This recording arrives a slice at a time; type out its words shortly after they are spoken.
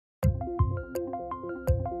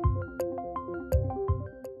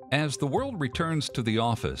As the world returns to the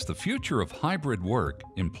office, the future of hybrid work,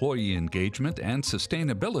 employee engagement, and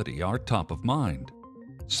sustainability are top of mind.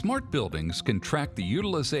 Smart buildings can track the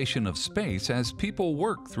utilization of space as people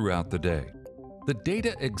work throughout the day. The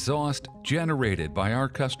data exhaust generated by our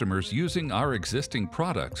customers using our existing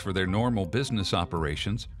products for their normal business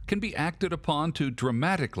operations can be acted upon to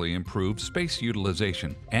dramatically improve space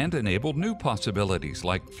utilization and enable new possibilities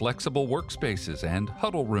like flexible workspaces and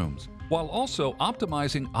huddle rooms, while also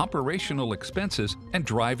optimizing operational expenses and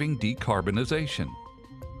driving decarbonization.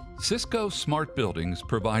 Cisco Smart Buildings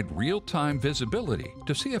provide real-time visibility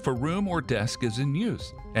to see if a room or desk is in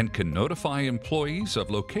use and can notify employees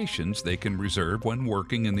of locations they can reserve when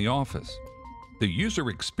working in the office. The user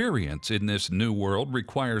experience in this new world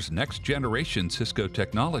requires next-generation Cisco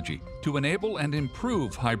technology to enable and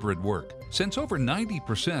improve hybrid work, since over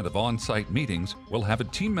 90% of on-site meetings will have a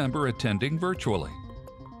team member attending virtually.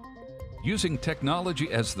 Using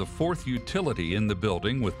technology as the fourth utility in the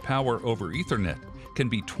building with power over Ethernet can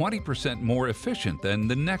be 20% more efficient than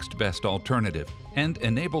the next best alternative and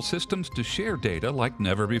enable systems to share data like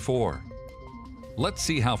never before. Let's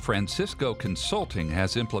see how Francisco Consulting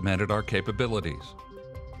has implemented our capabilities.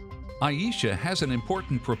 Aisha has an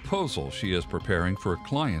important proposal she is preparing for a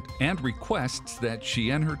client and requests that she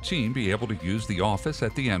and her team be able to use the office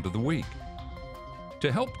at the end of the week.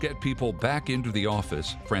 To help get people back into the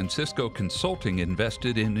office, Francisco Consulting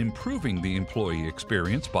invested in improving the employee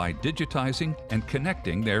experience by digitizing and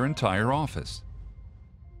connecting their entire office.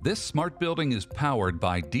 This smart building is powered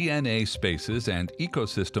by DNA spaces and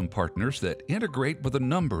ecosystem partners that integrate with a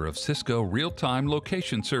number of Cisco real-time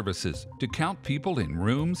location services to count people in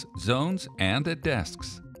rooms, zones, and at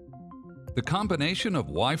desks. The combination of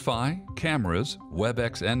Wi-Fi, cameras,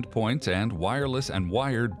 Webex endpoints, and wireless and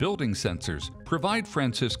wired building sensors provide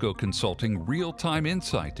Francisco Consulting real-time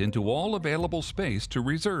insight into all available space to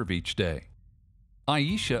reserve each day.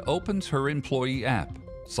 Aisha opens her employee app,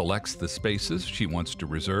 selects the spaces she wants to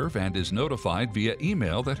reserve, and is notified via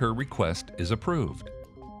email that her request is approved.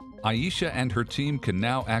 Aisha and her team can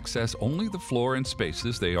now access only the floor and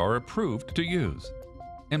spaces they are approved to use.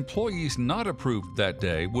 Employees not approved that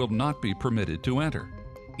day will not be permitted to enter.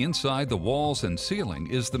 Inside the walls and ceiling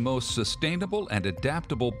is the most sustainable and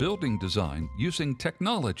adaptable building design using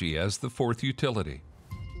technology as the fourth utility.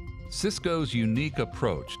 Cisco's unique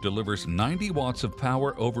approach delivers 90 watts of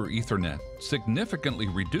power over Ethernet, significantly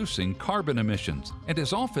reducing carbon emissions, and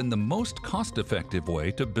is often the most cost-effective way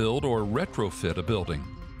to build or retrofit a building.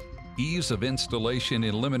 Ease of installation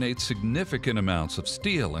eliminates significant amounts of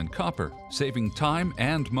steel and copper, saving time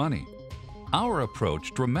and money. Our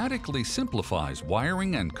approach dramatically simplifies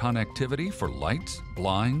wiring and connectivity for lights,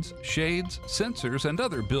 blinds, shades, sensors, and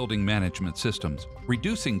other building management systems,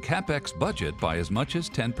 reducing CapEx budget by as much as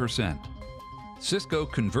 10%. Cisco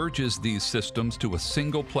converges these systems to a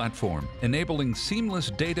single platform, enabling seamless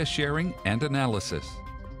data sharing and analysis.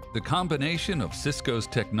 The combination of Cisco's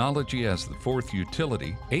technology as the fourth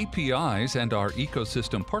utility, APIs, and our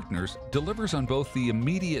ecosystem partners delivers on both the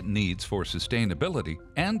immediate needs for sustainability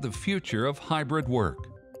and the future of hybrid work.